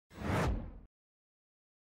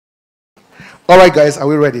All right, guys, are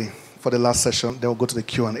we ready for the last session? Then we'll go to the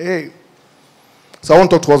Q&A. So I want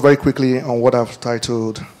to talk to us very quickly on what I've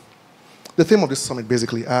titled the theme of this summit,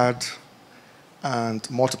 basically, add and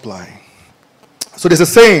multiply. So there's a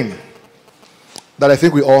saying that I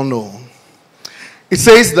think we all know. It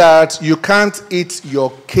says that you can't eat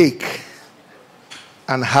your cake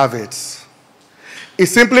and have it. It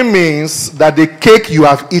simply means that the cake you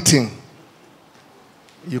have eaten,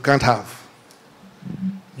 you can't have.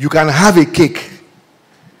 You can have a cake,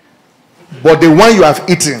 but the one you have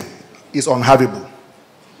eaten is unhavable.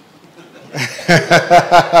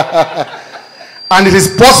 And it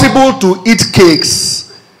is possible to eat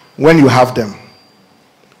cakes when you have them.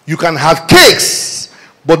 You can have cakes,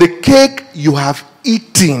 but the cake you have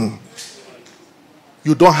eaten,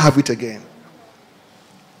 you don't have it again.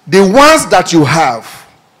 The ones that you have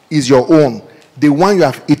is your own. The one you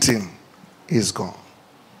have eaten is gone.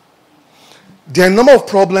 There are a number of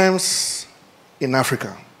problems in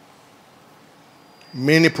Africa.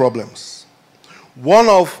 Many problems. One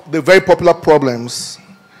of the very popular problems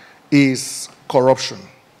is corruption.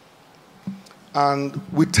 And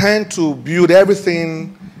we tend to build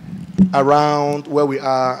everything around where we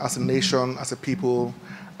are as a nation, as a people,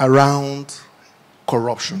 around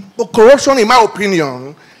corruption. But corruption, in my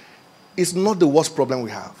opinion, is not the worst problem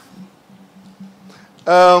we have.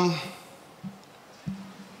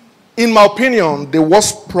 In my opinion, the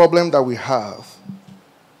worst problem that we have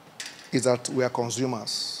is that we are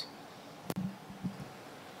consumers.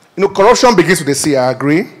 You know, corruption begins with a C, I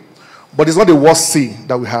agree, but it's not the worst C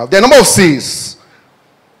that we have. There are a number of C's.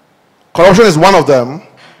 Corruption is one of them.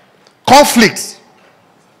 Conflict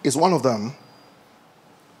is one of them.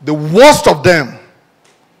 The worst of them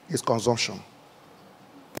is consumption.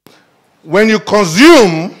 When you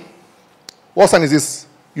consume, what sign is this?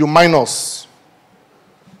 You minus.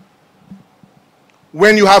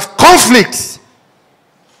 When you have conflict,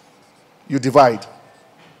 you divide.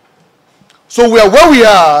 So we are where we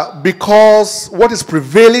are because what is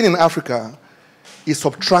prevailing in Africa is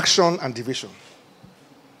subtraction and division.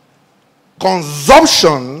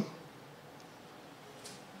 Consumption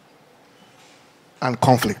and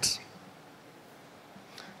conflict.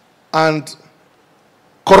 And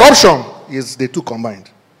corruption is the two combined.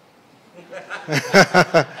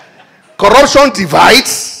 Corruption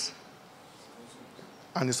divides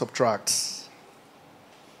and it subtracts.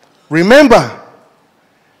 Remember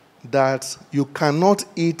that you cannot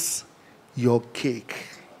eat your cake.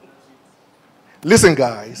 Listen,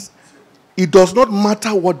 guys, it does not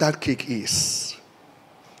matter what that cake is.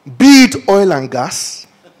 Be it oil and gas,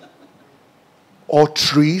 or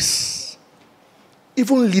trees,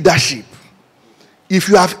 even leadership. If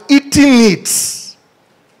you have eaten it,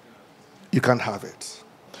 you can't have it.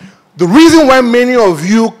 The reason why many of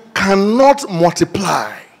you cannot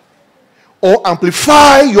multiply or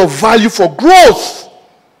amplify your value for growth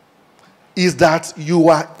is that you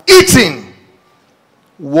are eating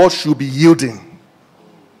what should be yielding.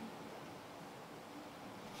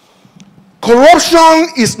 Corruption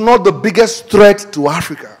is not the biggest threat to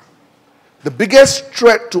Africa. The biggest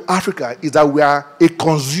threat to Africa is that we are a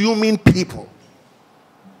consuming people.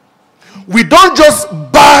 We don't just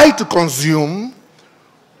buy to consume.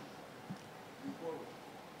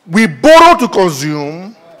 We borrow to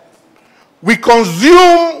consume. We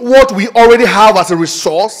consume what we already have as a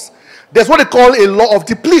resource. There's what they call a law of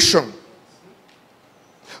depletion.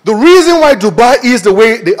 The reason why Dubai is the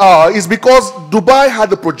way they are is because Dubai had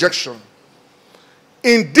the projection.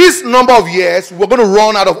 In this number of years, we're going to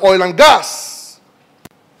run out of oil and gas.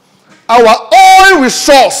 Our oil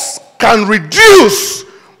resource can reduce,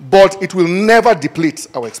 but it will never deplete.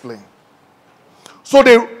 I'll explain. So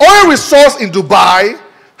the oil resource in Dubai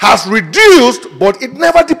has reduced, but it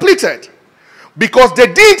never depleted. Because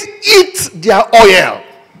they didn't eat their oil.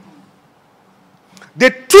 They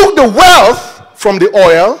took the wealth from the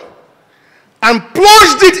oil and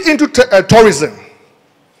plunged it into tourism.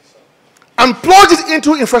 And plunged it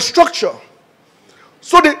into infrastructure.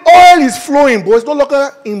 So the oil is flowing, but it's no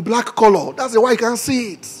longer in black color. That's why you can't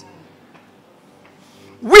see it.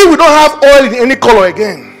 We don't have oil in any color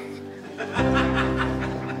again.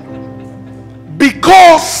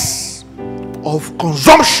 Because of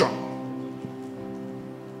consumption.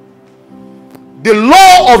 The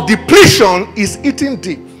law of depletion is eating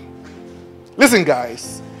deep. Listen,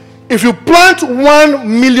 guys. If you plant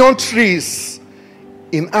 1 million trees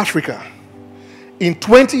in Africa, in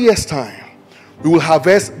 20 years' time, we will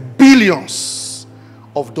harvest billions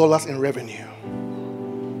of dollars in revenue.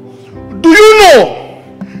 Do you know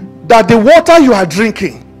that the water you are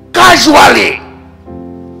drinking casually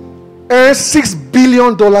earns $6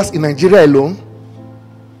 billion in Nigeria alone?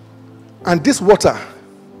 And this water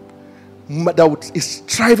that is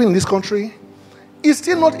thriving in this country is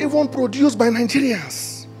still not even produced by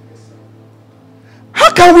Nigerians.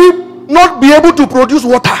 How can we not be able to produce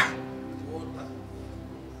water?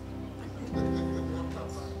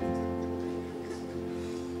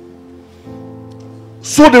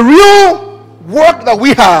 So the real work that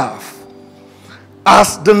we have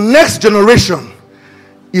as the next generation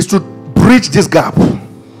is to bridge this gap.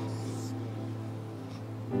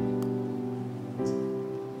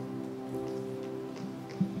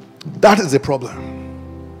 That is the problem.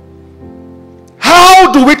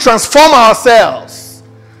 How do we transform ourselves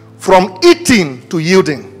from eating to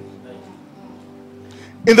yielding?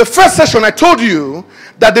 In the first session, I told you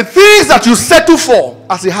that the things that you settle for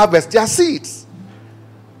as a harvest, they are seeds.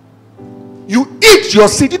 You eat your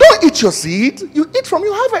seed. You don't eat your seed. You eat from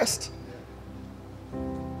your harvest.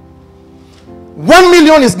 1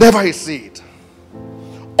 million is never a seed.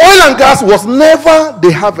 Oil and gas was never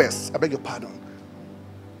the harvest. I beg your pardon.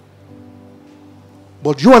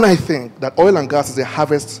 But you and I think that oil and gas is a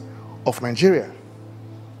harvest of Nigeria.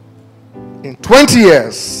 In 20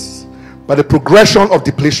 years, by the progression of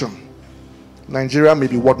depletion, Nigeria may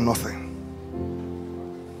be worth nothing.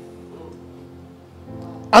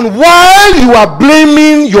 And while you are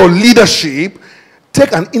blaming your leadership,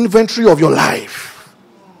 take an inventory of your life.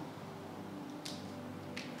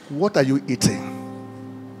 What are you eating?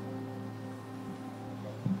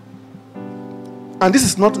 And this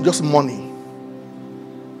is not just money.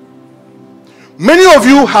 Many of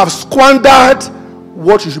you have squandered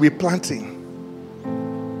what you should be planting.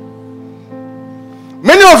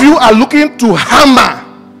 Many of you are looking to hammer.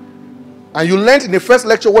 And you learned in the first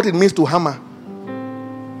lecture what it means to hammer.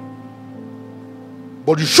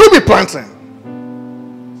 But you should be planting.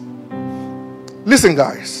 Listen,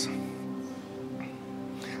 guys.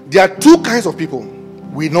 There are two kinds of people.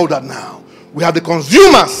 We know that now. We have the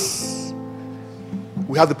consumers.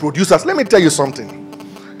 We have the producers. Let me tell you something.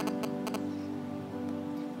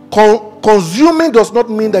 Consuming does not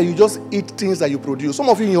mean that you just eat things that you produce. Some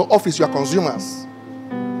of you in your office, you are consumers.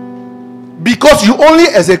 Because you only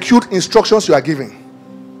execute instructions you are giving.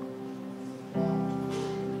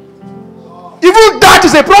 Even that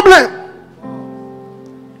is a problem.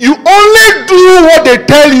 You only do what they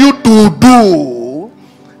tell you to do.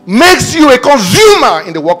 Makes you a consumer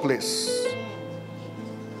in the workplace.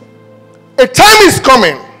 A time is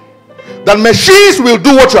coming that machines will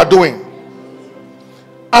do what you are doing.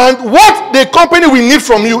 And what the company will need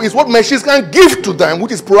from you is what machines can give to them,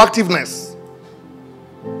 which is proactiveness.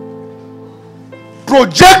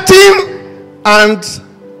 Projecting and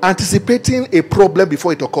anticipating a problem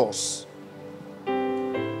before it occurs.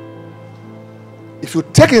 If you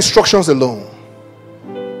take instructions alone,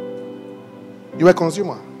 you are a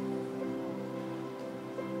consumer.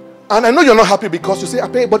 And I know you're not happy because you say,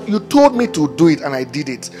 Ape, but you told me to do it and I did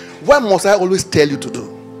it. Why must I always tell you to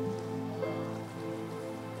do?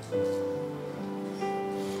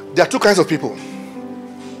 There are two kinds of people.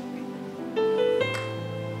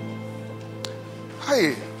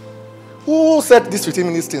 Hi. Who said this 15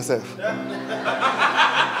 minutes thing, sir?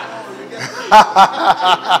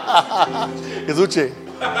 It's Uche.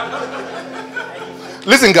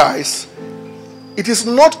 Listen, guys. It is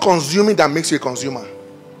not consuming that makes you a consumer.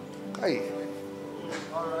 Hi.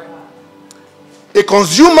 A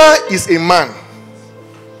consumer is a man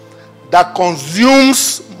that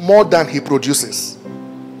consumes more than he produces.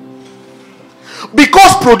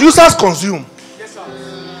 Because producers consume. Yes, sir.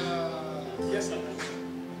 Yes, sir.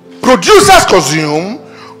 Producers consume,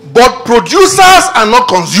 but producers are not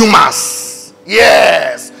consumers.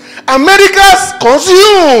 Yes. Americans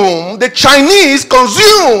consume, the Chinese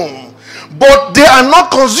consume, but they are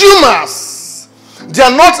not consumers. They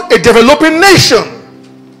are not a developing nation.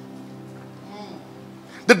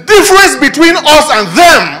 The difference between us and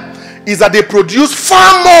them is that they produce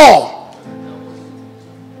far more.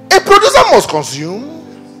 A producer must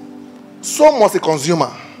consume, so must a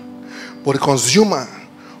consumer. But a consumer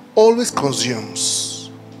always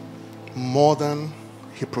consumes more than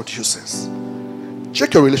he produces.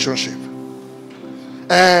 Check your relationship.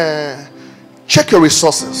 Check your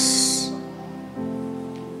resources.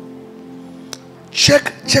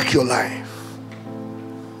 Check your life.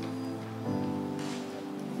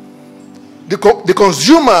 The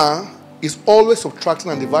consumer is always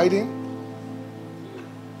subtracting and dividing.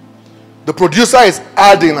 The producer is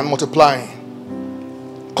adding and multiplying.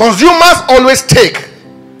 Consumers always take.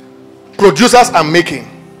 Producers are making.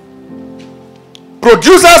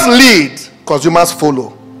 Producers lead. Consumers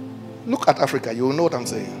follow. Look at Africa. You will know what I'm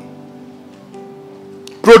saying.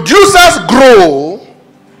 Producers grow.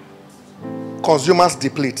 Consumers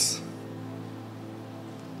deplete.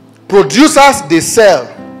 Producers, they sell.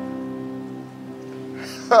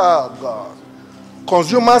 Oh, God.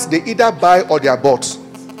 Consumers, they either buy or they are bought.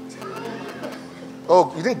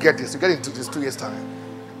 Oh, you didn't get this. You get into this 2 years' time.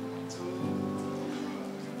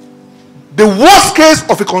 The worst case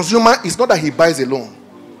of a consumer is not that he buys alone.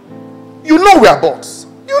 You know we are bought.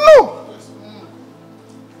 You know.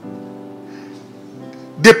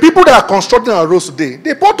 The people that are constructing our roads today,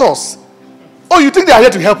 they bought us. Oh, you think they are here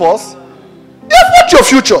to help us? They have bought your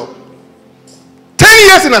future 10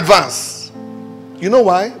 years in advance. You know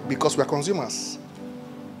why? Because we are consumers.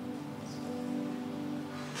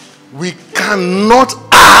 We cannot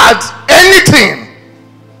add anything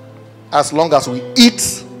as long as we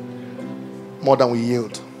eat more than we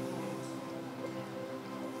yield.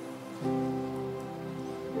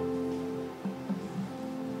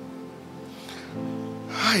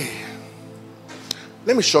 Hi.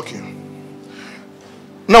 Let me shock you.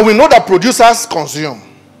 Now we know that producers consume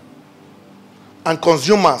and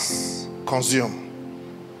consumers consume.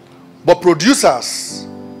 But producers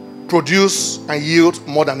produce and yield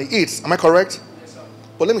more than they eat. Am I correct? Yes, sir.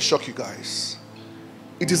 But let me shock you guys.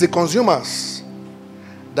 It is the consumers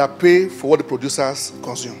that pay for what the producers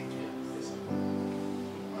consume.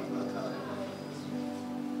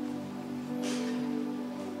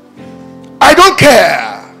 I don't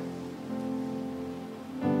care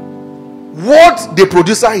what the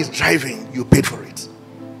producer is driving, you paid for it.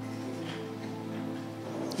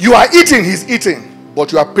 You are eating, he's eating,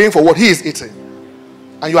 but you are paying for what he is eating.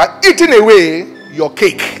 And you are eating away your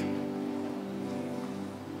cake.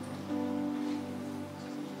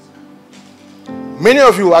 Many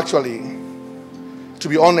of you actually, to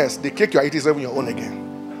be honest, the cake you are eating is not even your own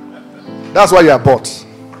again. That's why you are bought.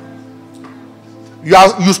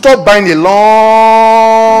 You stopped buying a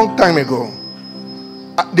long time ago.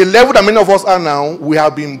 At the level that many of us are now, we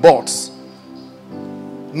have been bought.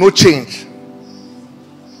 No change.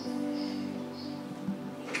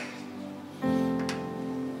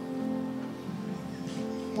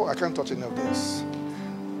 Oh, I can't touch any of this.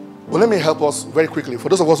 Well, let me help us very quickly. For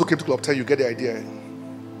those of us who came to Club 10, you get the idea.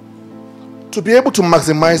 To be able to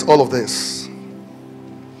maximize all of this,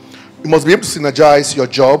 you must be able to synergize your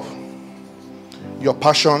job, your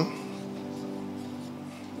passion,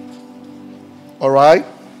 all right,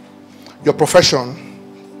 your profession,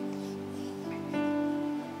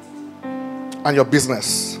 and your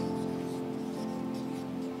business.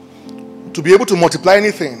 To be able to multiply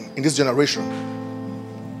anything in this generation,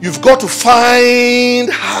 you've got to find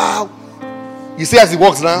how, you see as it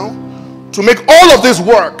works now, to make all of this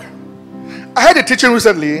work. I had a teaching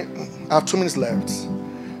recently, I have 2 minutes left,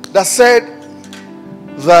 that said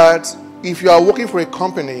that if you are working for a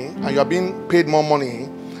company and you are being paid more money,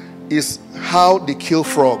 is how they kill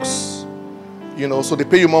frogs. You know, so they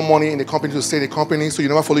pay you more money in the company to stay in the company, so you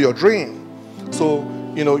never follow your dream. So,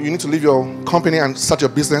 you know, you need to leave your company and start your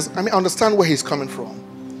business. I mean, I understand where he's coming from.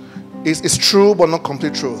 It's true, but not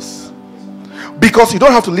complete truth. Because you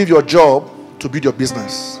don't have to leave your job to build your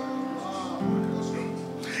business.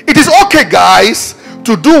 It is okay, guys,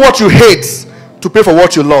 to do what you hate to pay for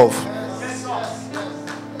what you love.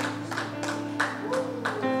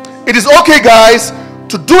 It is okay, guys,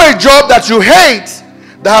 to do a job that you hate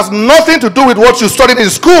that has nothing to do with what you studied in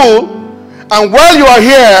school, and while you are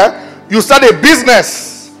here, you start a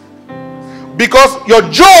business because your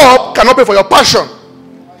job cannot pay for your passion.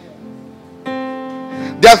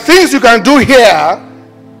 There are things you can do here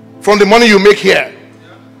from the money you make here.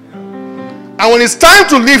 And when it's time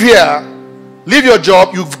to leave here, leave your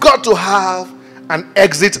job, you've got to have an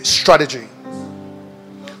exit strategy.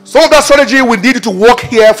 Some of that strategy will need you to work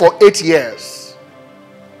here for 8 years.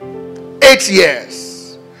 8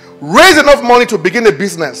 years. Raise enough money to begin a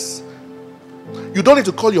business. You don't need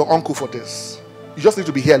to call your uncle for this. You just need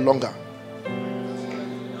to be here longer.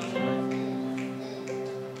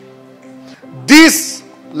 This,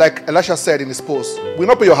 like Elisha said in his post, will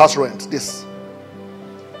not pay your house rent. This.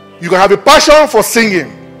 You can have a passion for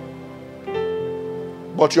singing,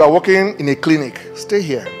 but you are working in a clinic. Stay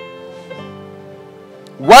here.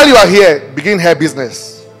 While you are here, begin hair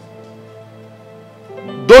business.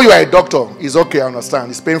 Though you are a doctor, it's okay, I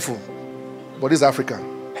understand. It's painful. But it's Africa.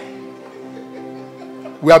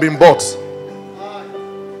 We have been bought.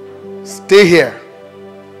 Stay here.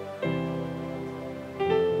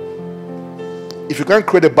 If you can't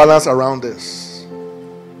create a balance around this,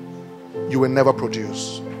 you will never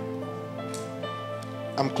produce.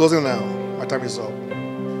 I'm closing now. My time is up.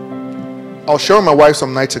 I was sharing with my wife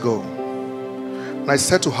some nights ago. And I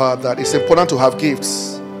said to her that it's important to have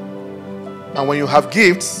gifts. And when you have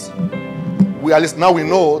gifts, at least now we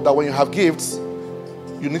know that when you have gifts,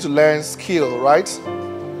 you need to learn skill, right?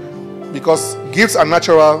 Because gifts are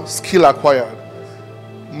natural, skill acquired.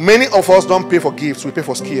 Many of us don't pay for gifts, we pay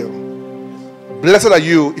for skill. Blessed are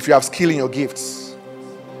you if you have skill in your gifts.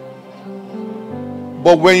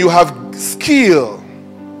 But when you have skill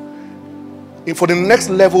for the next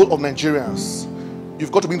level of Nigerians,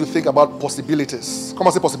 you've got to begin to think about possibilities. Come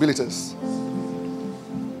on, say possibilities.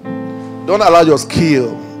 Don't allow your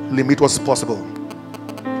skill limit what's possible.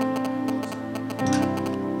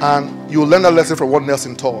 And you'll learn a lesson from what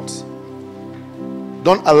Nelson taught.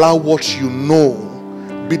 Don't allow what you know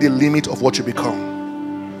be the limit of what you become.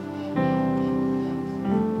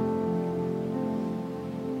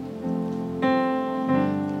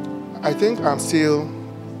 I think I'm still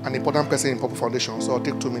an important person in Purple Foundation, so I'll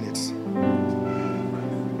take 2 minutes.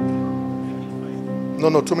 No,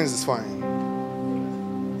 2 minutes is fine.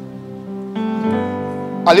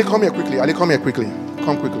 Ali, come here quickly.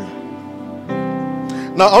 Come quickly.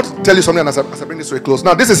 Now, I want to tell you something as I bring this to a close.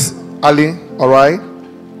 Now, this is Ali, all right?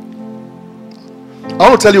 I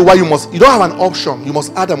want to tell you why you don't have an option. You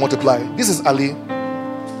must add and multiply. This is Ali.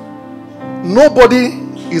 Nobody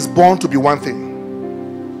is born to be one thing.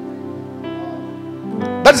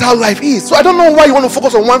 That is how life is. So I don't know why you want to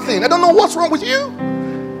focus on one thing. I don't know what's wrong with you.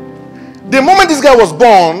 The moment this guy was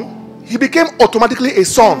born, he became automatically a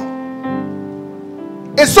son.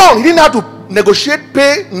 A son. He didn't have to negotiate,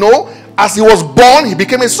 pay, no. As he was born, he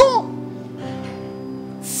became a son.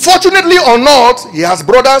 Fortunately or not, he has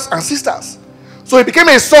brothers and sisters. So he became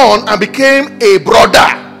a son and became a brother.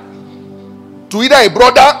 To either a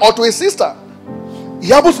brother or to a sister. He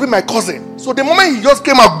happens to be my cousin. So the moment he just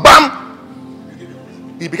came out, bam,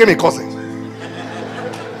 he became a cousin.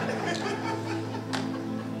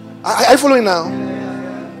 Are you following now?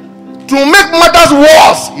 To make matters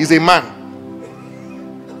worse, he's a man.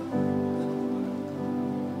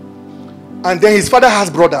 And then his father has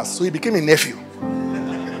brothers, so he became a nephew.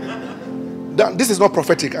 This is not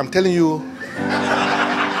prophetic, I'm telling you.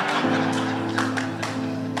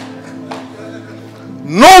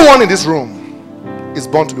 No one in this room is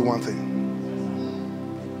born to be one thing.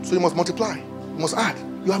 So you must multiply, you must add.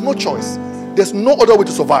 You have no choice. There's no other way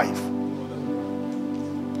to survive.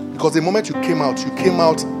 Because the moment you came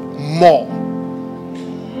out more.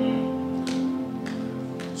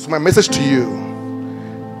 So my message to you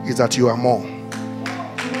is that you are more.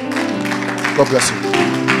 God bless you.